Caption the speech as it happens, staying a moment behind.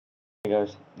Hey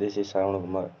guys, this is Saravanan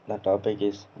Kumar. The topic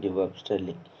is give up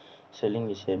selling.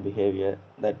 Selling is a behavior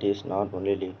that is not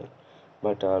only legal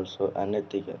but also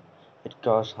unethical. It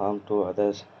causes harm to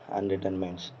others and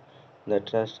determines the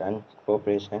trust and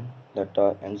cooperation that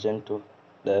are essential to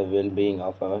the well-being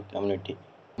of our community.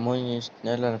 Moving is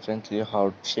near and friendly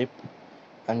hardship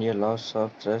and a loss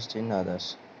of trust in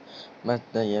others. But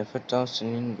the effect of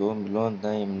selling go below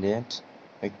the immediate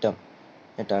victim.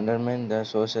 It undermines the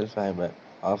social fiber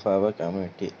of our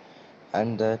community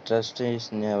and the trust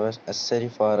is never necessary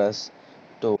for us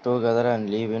to together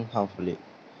and live in harmfully.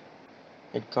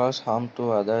 It causes harm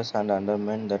to others and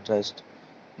undermines the trust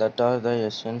that are the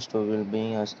essence to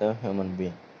well-being as the human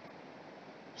being.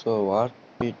 So what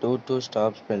we do to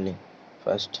stop spelling?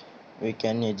 First, we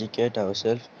can educate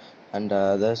ourselves and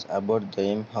others about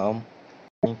the harm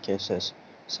in cases.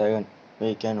 Second,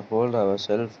 we can hold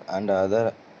ourselves and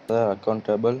others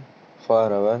accountable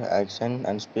for our action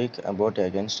and speak about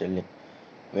against stealing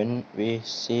when we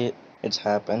see it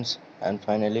happens. And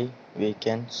finally, we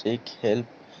can seek help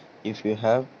if you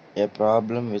have a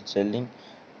problem with selling,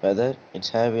 whether it's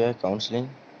have a counseling,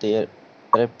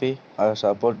 therapy or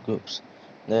support groups.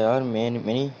 There are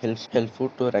many helpful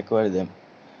to require them.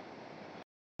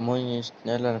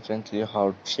 Emotional and friendly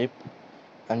hardship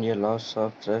and a loss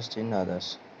of trust in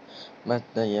others. But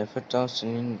the effect of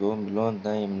selling go below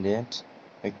the immediate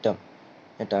victim.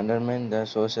 It undermines the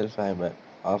social fiber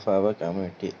of our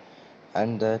community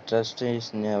and the trust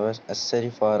is never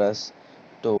necessary for us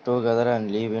to together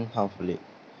and live in harmfully.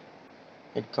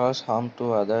 It causes harm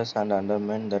to others and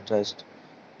undermines the trust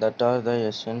that are the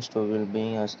essence to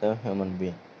well-being as the human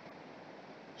being.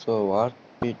 So what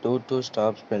we do to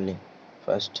stop spelling?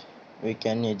 First, we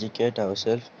can educate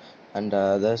ourselves and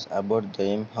others about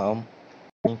the harm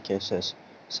in cases.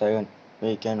 Second,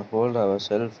 we can hold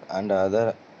ourselves and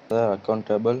others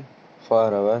accountable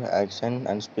for our action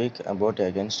and speak about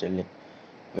against stealing.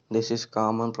 This is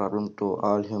common problem to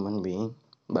all human beings,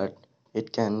 but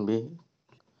it can be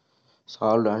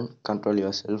solved and control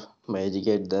yourself by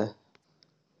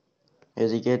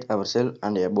educate ourselves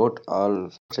and about all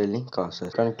selling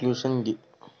causes. Conclusion: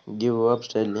 give up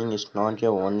selling is not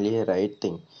your only right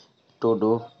thing to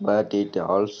do, but it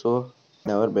also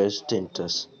in our best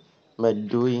interest. By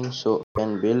doing so, we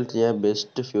can build a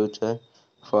best future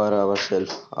for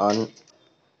ourselves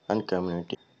and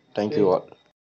community. Thank you all.